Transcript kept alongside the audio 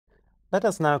Let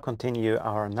us now continue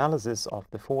our analysis of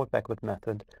the forward-backward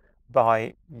method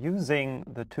by using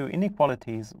the two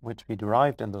inequalities which we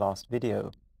derived in the last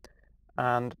video.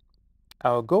 And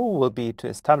our goal will be to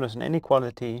establish an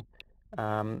inequality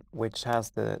which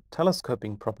has the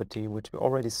telescoping property which we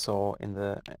already saw in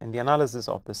the analysis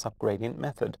of the subgradient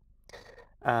method.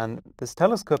 And this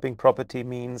telescoping property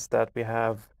means that we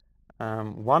have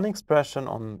one expression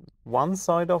on one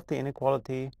side of the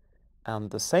inequality and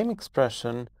the same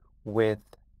expression with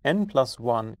n plus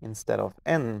 1 instead of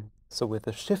n, so with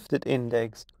a shifted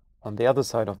index on the other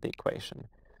side of the equation.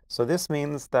 So this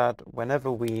means that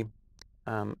whenever we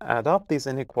add up these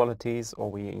inequalities,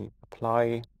 or we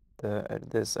apply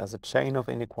this as a chain of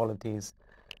inequalities,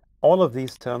 all of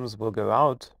these terms will go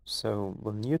out, so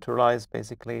will neutralize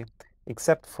basically,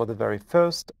 except for the very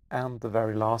first and the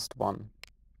very last one.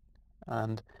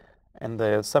 And in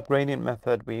the subgradient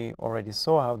method, we already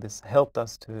saw how this helped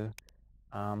us to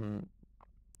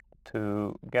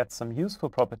get some useful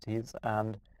properties,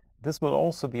 and this will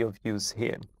also be of use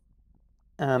here.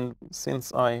 And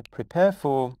since I prepare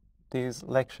for these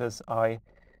lectures, I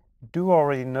do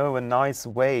already know a nice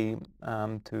way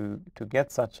to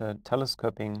get such a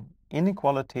telescoping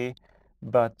inequality,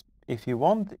 but if you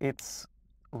want, it's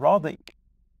rather,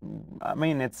 I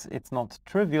mean, it's not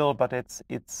trivial, but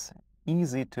it's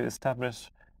easy to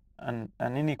establish an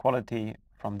inequality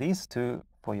from these two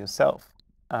for yourself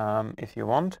if you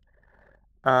want.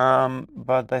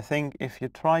 But I think if you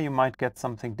try, you might get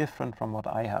something different from what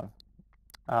I have.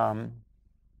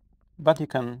 But you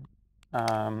can,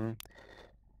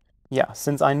 yeah,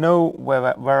 since I know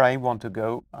where I want to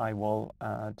go, I will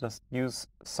just use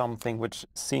something which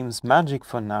seems magic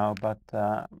for now, but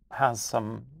has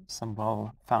some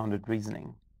well-founded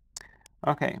reasoning.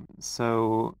 Okay,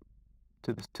 so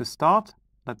to start,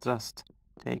 let's just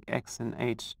take x and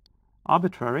h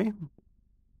arbitrary.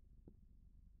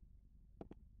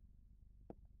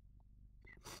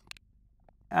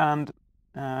 And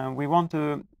we want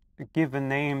to give a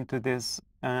name to this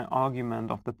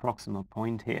argument of the proximal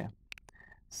point here.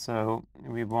 So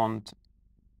we want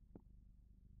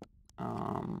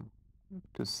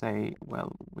to say,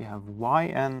 well, we have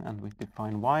yn, and we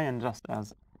define yn just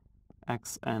as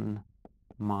xn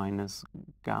minus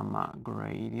gamma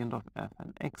gradient of f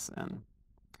at xn.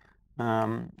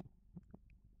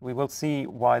 We will see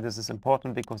why this is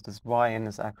important, because this yn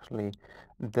is actually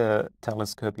the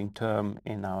telescoping term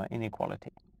in our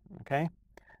inequality, okay?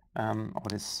 Or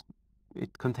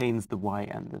it contains the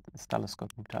yn, this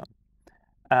telescoping term.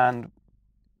 And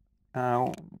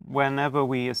whenever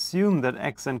we assume that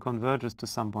xn converges to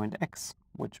some point x,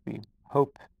 which we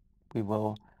hope we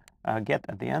will get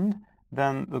at the end,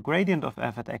 then the gradient of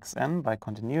f at xn, by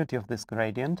continuity of this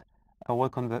gradient, will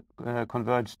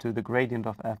converge to the gradient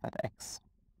of f at x.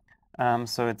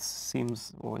 So it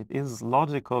seems, or it is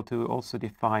logical to also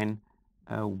define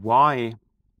y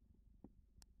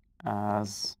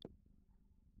as,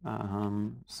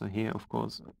 so here, of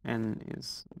course, n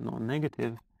is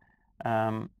non-negative,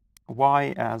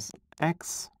 y as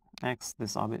x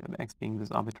being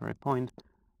this arbitrary point,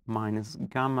 minus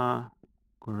gamma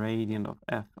gradient of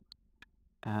f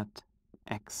at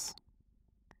x.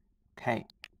 Okay.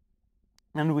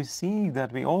 And we see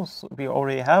that we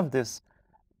already have this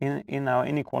in our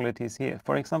inequalities here.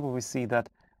 For example, we see that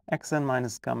xn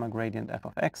minus gamma gradient f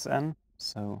of xn,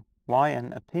 so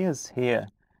yn appears here.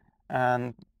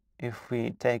 And if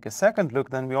we take a second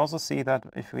look, then we also see that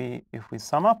if we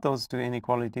sum up those two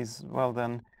inequalities, well,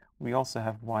 then we also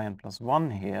have yn plus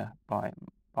 1 here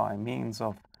by means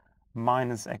of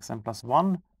minus xn plus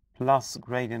 1 plus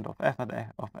gradient of f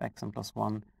of xn plus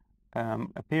 1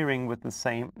 appearing with the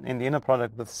same, in the inner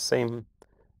product, with the same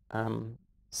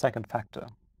second factor.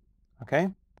 Okay,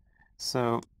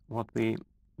 so what we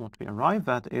arrive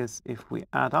at is, if we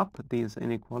add up these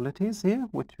inequalities here,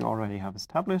 which we already have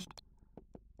established,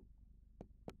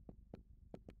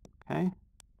 okay,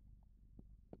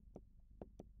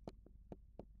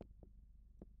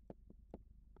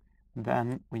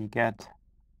 then we get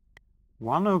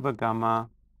 1 over gamma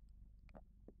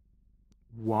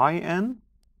yn,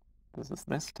 this is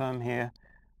this term here,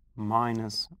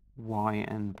 minus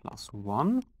yn plus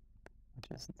 1, which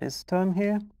is this term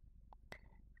here.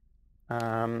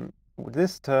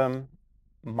 This term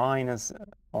minus,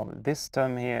 or this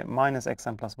term here, minus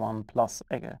xn plus 1 plus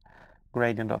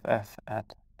gradient of f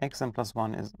at xn plus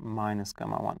 1 is minus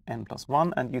gamma 1 n plus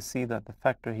 1, and you see that the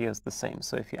factor here is the same.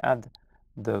 So if you add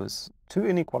those two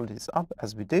inequalities up,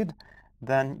 as we did,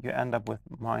 then you end up with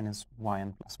minus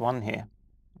yn plus 1 here,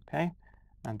 okay?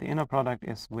 And the inner product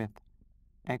is with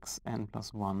xn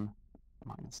plus 1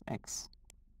 minus x,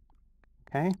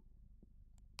 okay?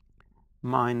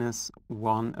 minus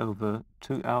 1 over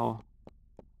 2L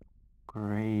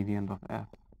gradient of f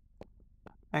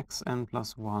xn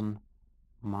plus 1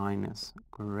 minus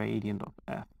gradient of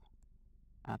f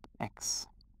at x.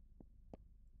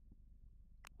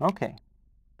 Okay,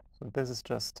 so this is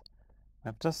just,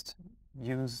 I've just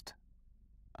used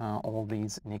all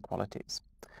these inequalities.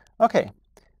 Okay,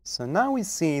 so now we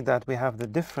see that we have the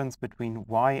difference between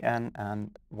yn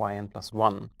and yn plus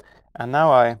 1. And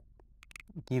now I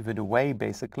give it away,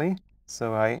 basically.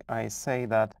 So I say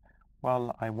that,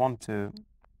 well, I want to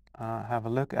have a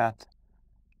look at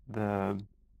the,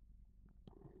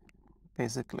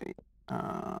 basically,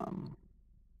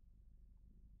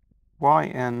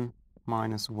 yn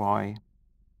minus y.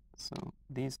 So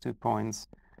these 2 points,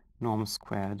 norm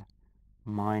squared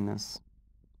minus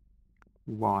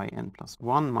yn plus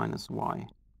 1 minus y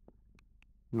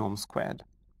norm squared.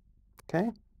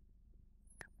 Okay?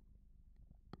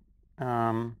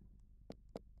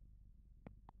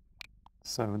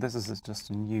 So this is just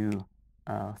a new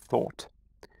thought.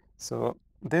 So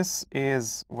this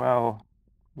is, well,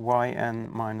 yn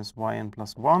minus yn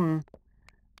plus 1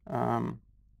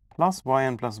 plus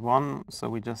yn plus 1. So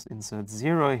we just insert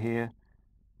 0 here,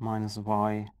 minus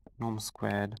y norm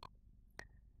squared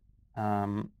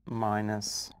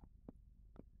minus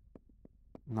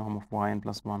norm of yn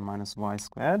plus 1 minus y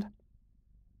squared.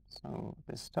 So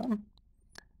this term.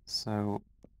 So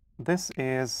this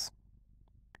is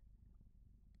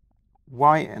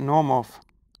norm of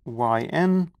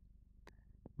yn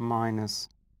minus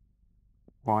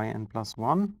yn plus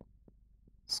 1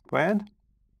 squared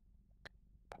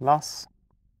plus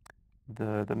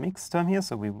the mixed term here.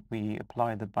 So we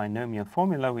apply the binomial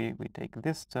formula. We take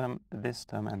this term,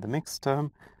 and the mixed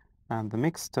term. And the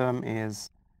mixed term is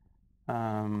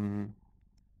yn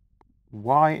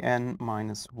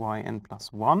minus yn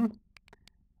plus 1.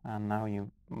 And now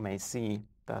you may see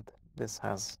that this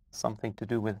has something to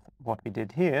do with what we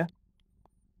did here.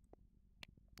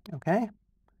 Okay?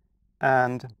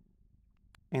 And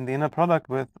in the inner product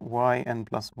with yn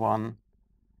plus 1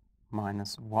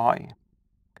 minus y.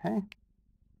 Okay?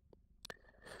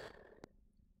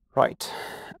 Right.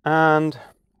 And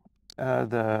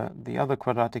the other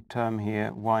quadratic term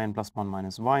here, yn plus 1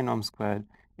 minus y norm squared,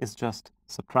 is just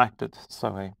subtracted, so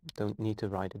I don't need to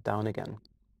write it down again.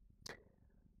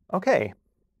 Okay,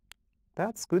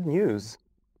 that's good news.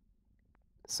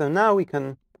 So now we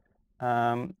can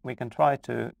try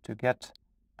to get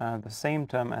the same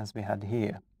term as we had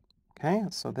here. Okay,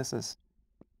 so this is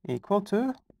equal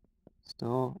to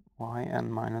still yn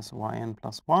minus yn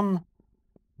plus 1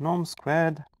 norm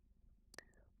squared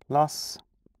plus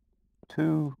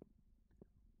 2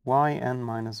 yn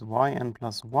minus yn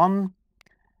plus 1.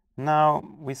 Now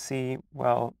we see,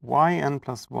 well, yn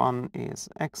plus 1 is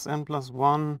xn plus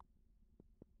 1.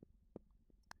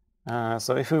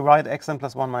 So if we write xn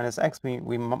plus 1 minus x,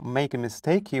 we make a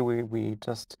mistake here. We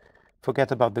just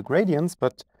forget about the gradients,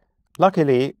 but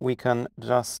luckily we can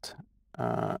just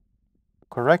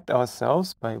correct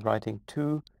ourselves by writing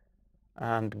 2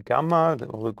 and gamma.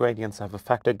 All the gradients have a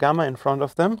factor gamma in front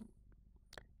of them.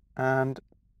 And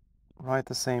write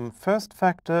the same first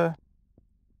factor.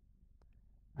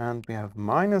 And we have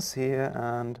minus here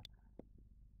and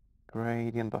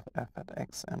gradient of f at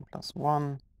xn plus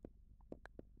 1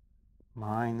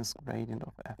 minus gradient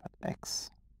of f at x.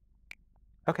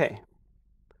 Okay,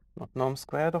 not norm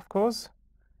squared, of course.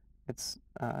 It's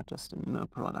just an inner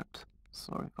product.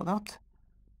 Sorry for that.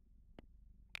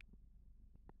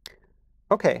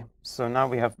 Okay, so now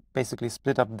we have basically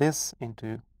split up this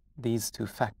into these 2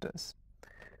 factors.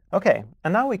 Okay,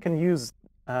 and now we can use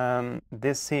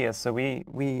this here. So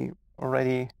we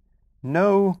already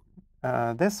know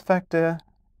this factor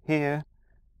here.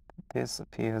 This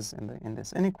appears in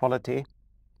this inequality.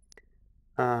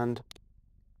 And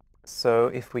so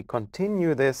if we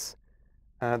continue this,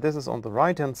 this is on the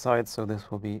right-hand side, so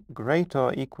this will be greater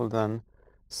or equal than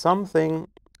something.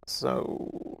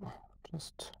 So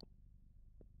just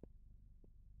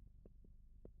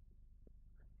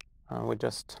we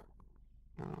just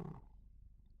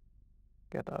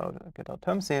get our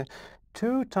terms here.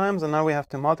 2 times, and now we have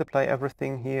to multiply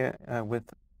everything here with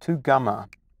 2 gamma.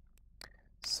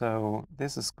 So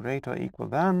this is greater or equal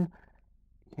than,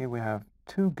 here we have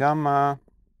 2 gamma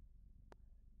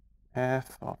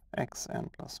f of xn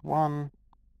plus 1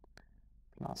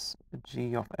 plus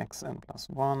g of xn plus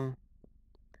 1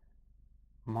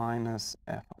 minus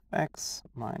f of x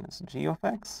minus g of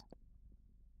x.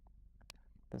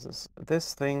 This is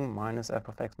this thing minus f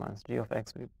of x minus g of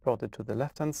x. We brought it to the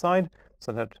left-hand side,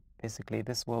 so that basically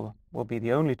this will be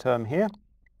the only term here.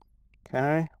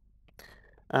 Okay.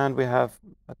 And we have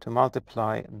to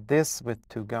multiply this with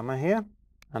 2 gamma here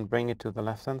and bring it to the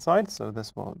left-hand side. So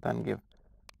this will then give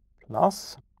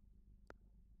plus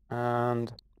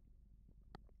and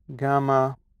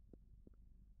gamma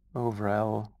over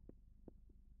L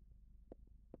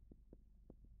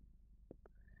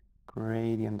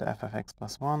gradient f of x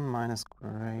plus 1 minus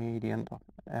gradient of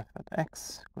f at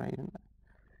x gradient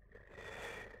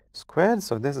squared.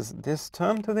 So this is this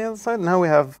term to the other side. Now we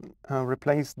have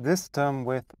replaced this term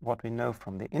with what we know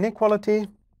from the inequality.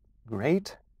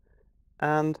 Great.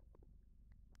 And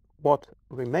what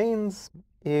remains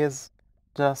is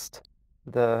just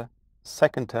the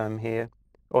second term here,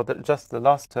 or just the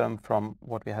last term from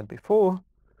what we had before.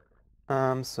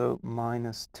 So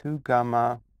minus 2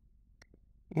 gamma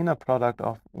inner product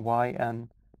of yn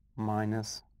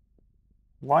minus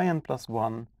yn plus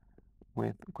 1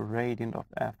 with gradient of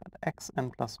f at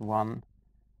xn plus 1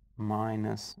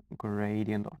 minus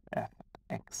gradient of f at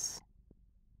x.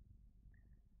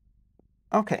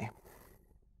 Okay.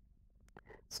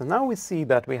 So now we see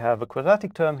that we have a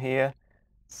quadratic term here,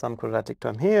 some quadratic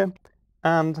term here,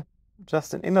 and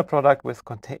just an inner product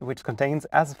which contains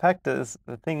as factors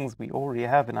the things we already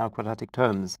have in our quadratic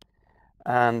terms.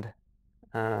 And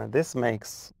this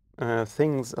makes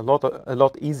things a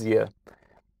lot easier.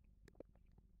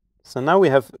 So now we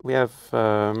have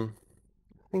I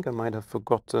think I might have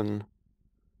forgotten.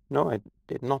 No, I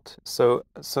did not. So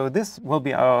this will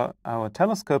be our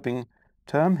telescoping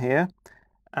term here,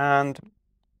 and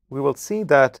we will see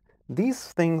that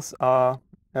these things are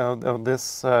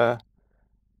this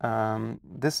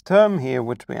term here,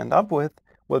 which we end up with,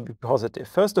 will be positive.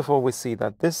 First of all, we see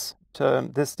that this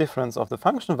term, this difference of the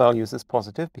function values, is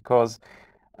positive because,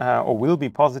 or will be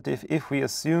positive if we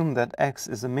assume that x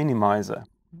is a minimizer.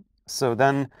 So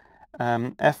then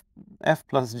f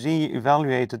plus g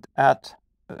evaluated at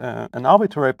an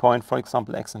arbitrary point, for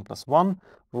example xn plus 1,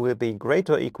 will be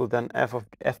greater or equal than f of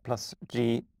f plus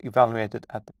g evaluated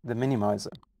at the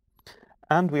minimizer.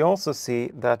 And we also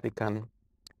see that we can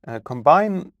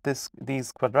combine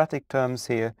these quadratic terms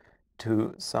here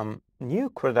to some new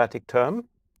quadratic term,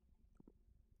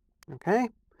 okay,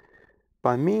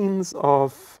 by means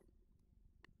of,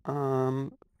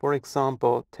 for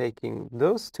example, taking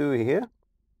those two here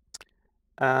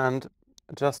and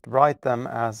just write them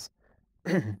as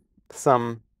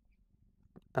some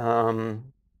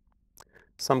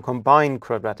combined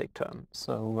quadratic term.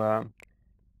 So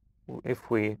if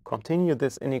we continue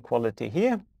this inequality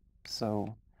here,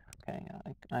 so okay,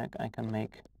 I can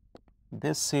make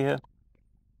this here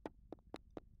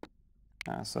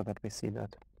so that we see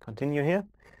that continue here.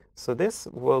 So this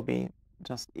will be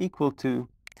just equal to,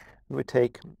 we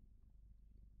take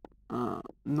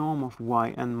norm of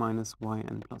yn minus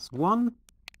yn plus 1.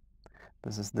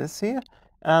 This is this here.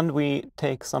 And we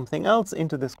take something else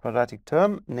into this quadratic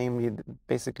term, namely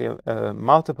basically a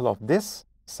multiple of this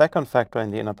second factor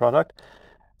in the inner product,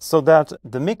 so that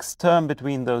the mixed term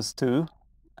between those two,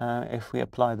 if we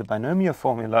apply the binomial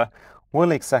formula,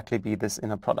 will exactly be this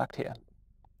inner product here.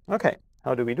 Okay,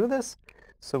 how do we do this?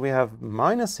 So we have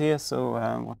minus here, so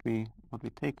what we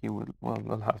take here,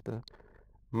 we'll have the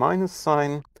minus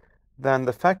sign. Then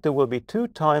the factor will be 2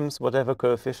 times whatever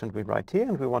coefficient we write here,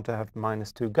 and we want to have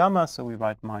minus 2 gamma, so we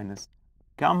write minus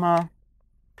gamma,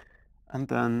 and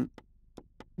then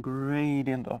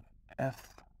gradient of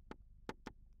f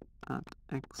at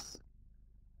x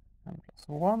n plus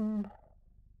 1,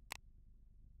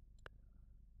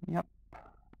 yep,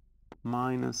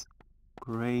 minus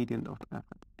gradient of f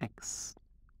at x,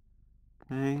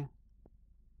 okay,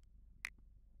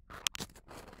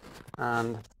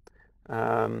 and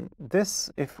this,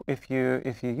 if you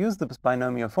use the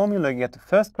binomial formula, you get the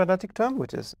first quadratic term,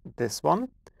 which is this one.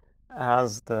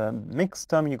 As the mixed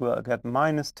term, you will get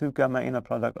minus 2 gamma inner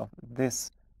product of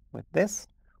this with this,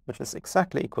 which is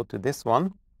exactly equal to this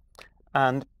one.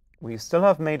 And we still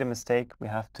have made a mistake. We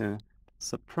have to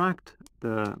subtract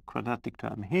the quadratic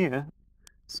term here.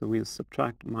 So we'll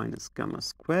subtract minus gamma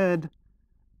squared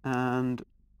and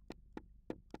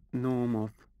norm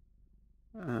of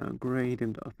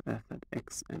gradient of f at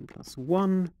x n plus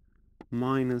 1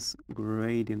 minus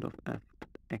gradient of f at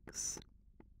x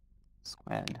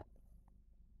squared.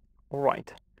 All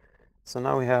right, so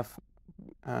now we have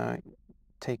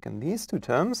taken these two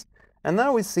terms, and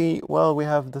now we see, well, we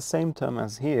have the same term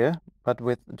as here, but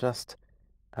with just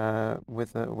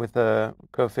with a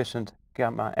coefficient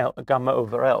gamma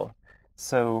over L.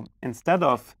 So instead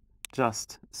of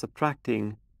just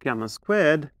subtracting gamma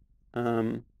squared,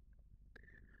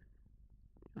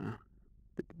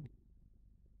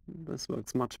 this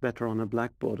works much better on a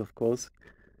blackboard, of course.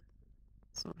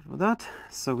 So for that,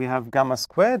 so we have gamma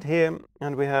squared here,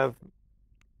 and we have,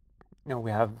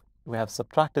 we have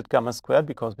subtracted gamma squared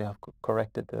because we have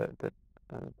corrected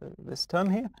this term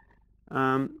here.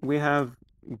 We have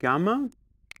gamma,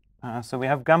 so we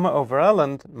have gamma over L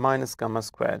and minus gamma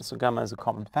squared. So gamma is a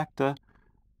common factor,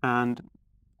 and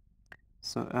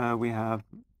so we have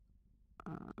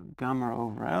gamma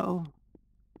over L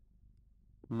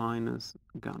minus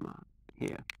gamma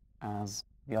here as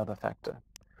the other factor.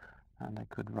 And I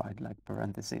could write like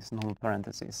parentheses, normal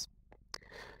parentheses.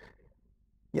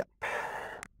 Yep.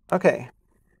 Okay.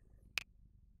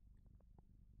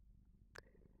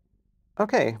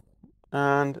 Okay.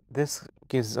 And this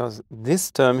gives us this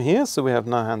term here. So we have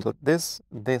now handled this,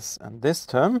 this, and this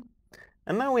term.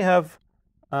 And now we have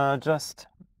just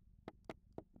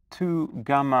 2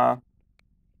 gamma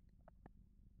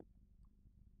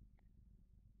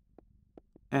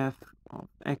f of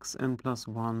xn plus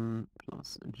 1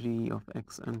 plus g of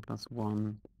xn plus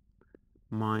 1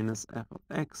 minus f of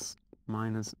x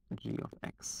minus g of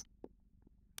x.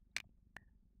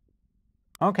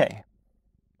 Okay.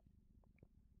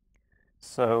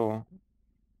 So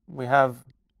we have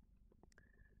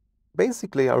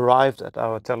basically arrived at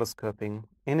our telescoping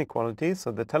inequality.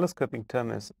 So the telescoping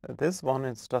term is this one.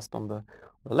 It's just on the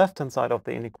left-hand side of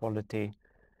the inequality,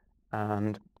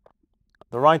 and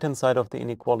the right-hand side of the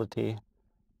inequality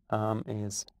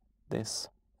is this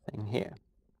thing here.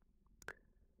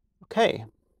 Okay.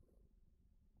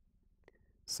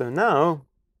 So now,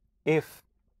 if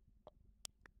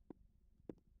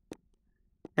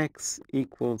x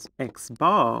equals x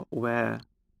bar, where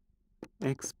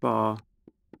x bar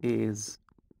is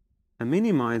a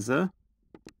minimizer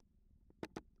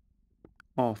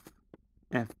of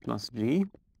f plus g,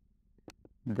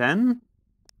 then,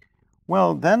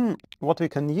 well, then what we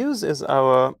can use is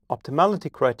our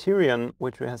optimality criterion,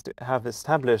 which we have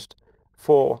established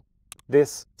for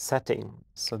this setting.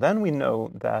 So then we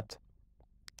know that,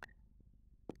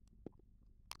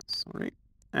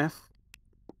 f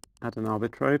at an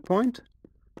arbitrary point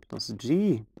plus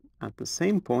g at the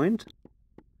same point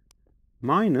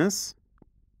minus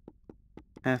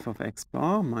f of x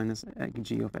bar minus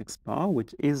g of x bar,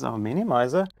 which is our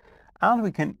minimizer, and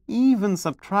we can even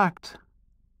subtract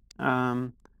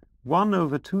 1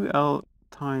 over 2L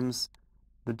times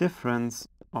the difference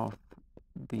of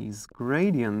these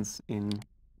gradients in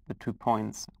the 2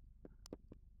 points.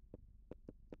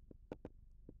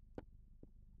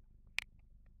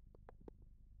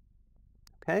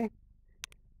 Okay,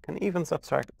 can even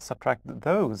subtract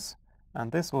those,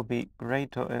 and this will be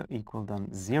greater or equal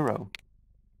than 0.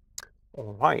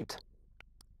 All right.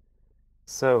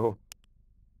 So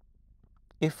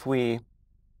if we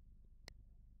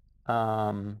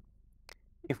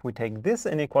take this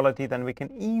inequality, then we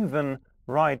can even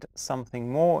write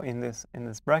something more in this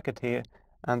bracket here,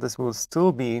 and this will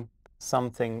still be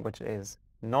something which is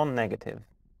non-negative.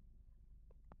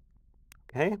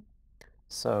 Okay,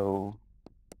 so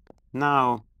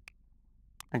now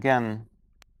again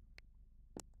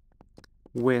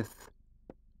with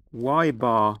y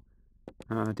bar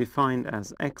defined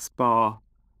as x bar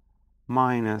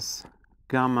minus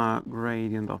gamma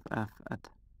gradient of f at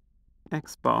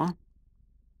x bar,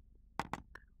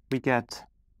 we get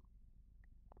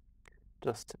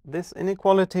just this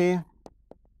inequality,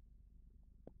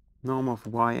 norm of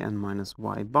yn minus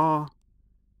y bar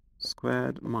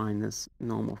squared minus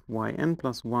norm of yn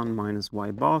plus 1 minus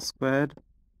y bar squared,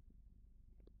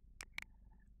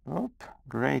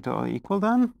 greater or equal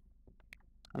than,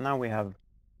 and now we have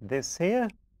this here.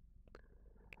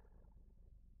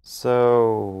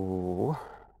 So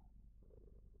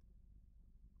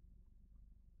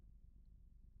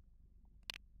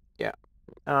yeah,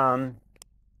 you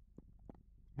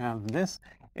have this.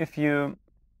 If you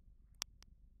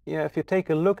take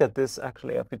a look at this,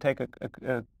 actually, if you take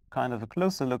a kind of a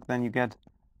closer look, then you get,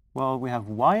 well, we have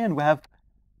yn, we have,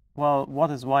 well, what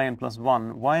is yn plus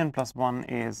 1? Yn plus 1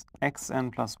 is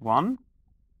xn plus 1,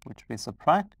 which we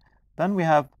subtract. Then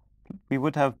we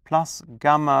would have plus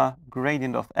gamma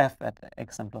gradient of f at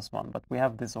xn plus 1, but we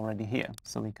have this already here,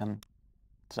 so we can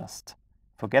just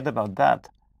forget about that,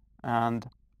 and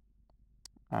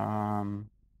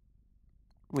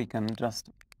we can just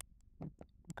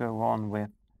go on with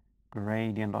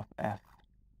gradient of f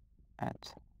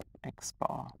at x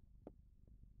bar.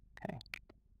 Okay.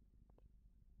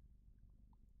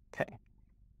 Okay.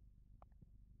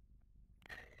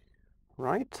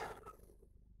 Right.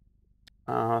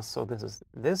 So this is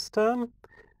this term,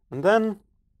 and then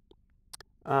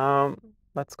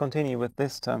let's continue with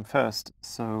this term first.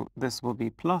 So this will be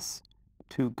plus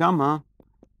 2 gamma,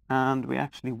 and we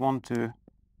actually want to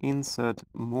insert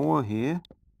more here.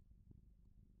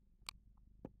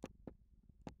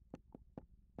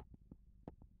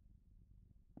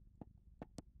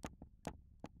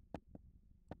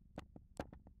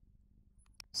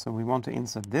 So we want to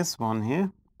insert this one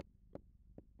here.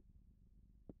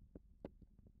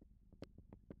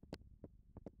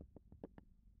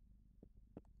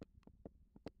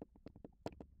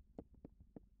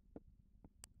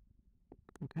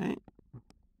 Okay.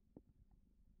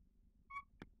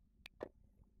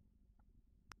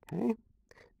 Okay.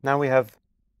 Now we have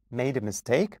made a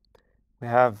mistake. We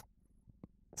have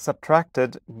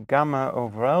subtracted gamma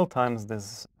over L times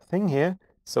this thing here.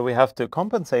 So we have to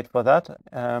compensate for that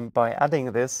by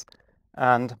adding this.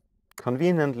 And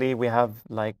conveniently, we have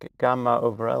like gamma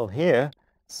over L here.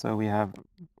 So we have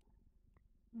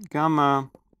gamma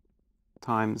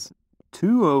times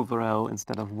 2 over L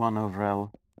instead of 1 over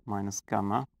L minus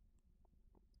gamma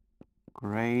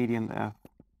gradient f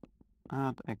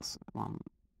at x1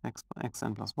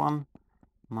 xn plus 1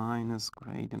 minus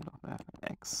gradient of f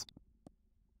at x.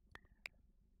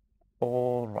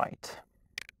 All right.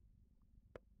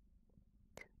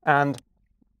 And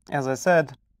as I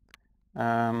said,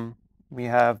 we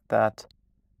have that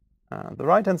the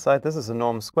right-hand side, this is a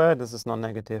norm squared, this is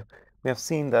non-negative. We have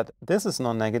seen that this is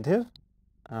non-negative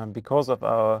because of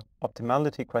our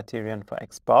optimality criterion for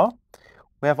x bar.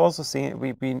 We have also seen,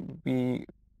 we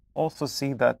also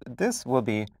see that this will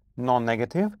be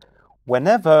non-negative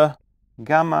whenever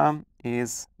gamma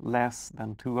is less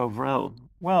than 2 over L.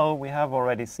 Well, we have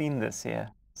already seen this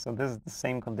here. So this is the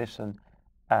same condition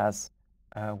as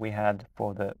we had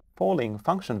for the falling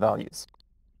function values.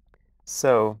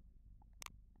 So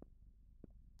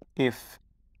if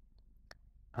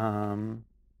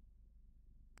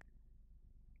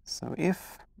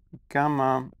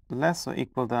gamma less or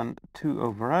equal than 2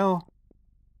 over L,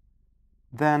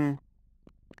 then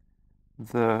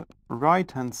the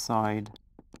right-hand side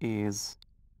is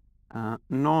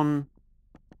non-negative,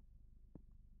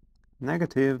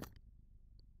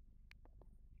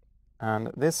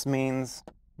 and this means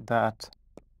that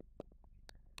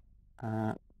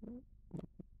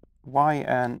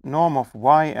norm of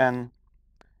yn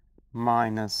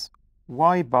minus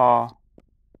y bar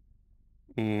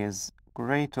is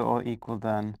greater or equal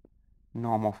than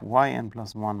norm of yn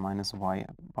plus 1 minus y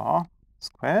bar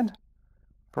squared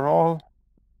for all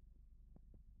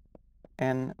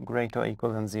n greater or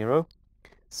equal than 0.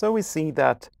 So we see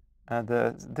that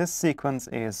this sequence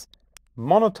is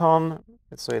monotone,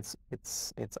 so it's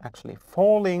actually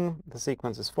falling. The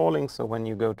sequence is falling. So when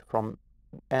you go from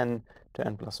n to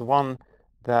n plus 1,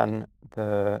 then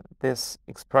this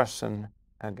expression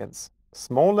gets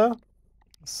smaller.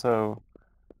 So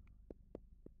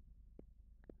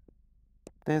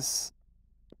this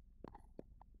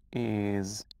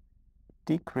is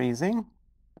decreasing,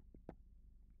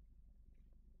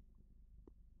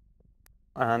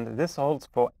 and this holds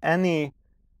for any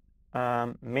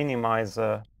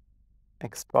minimizer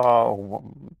x bar or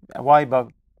y bar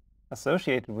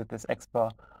associated with this x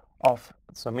bar of,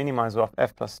 so minimizer of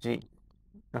f plus g.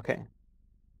 Okay,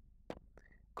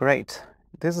 great.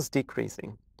 This is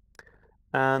decreasing,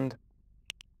 and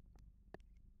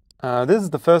this is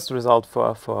the first result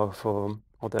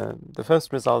the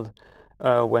first result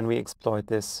when we exploit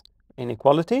this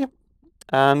inequality.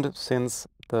 And since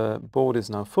the board is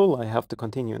now full, I have to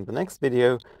continue in the next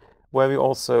video, where we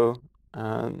also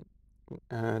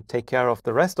take care of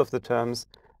the rest of the terms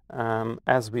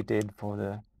as we did for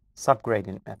the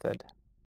subgradient method.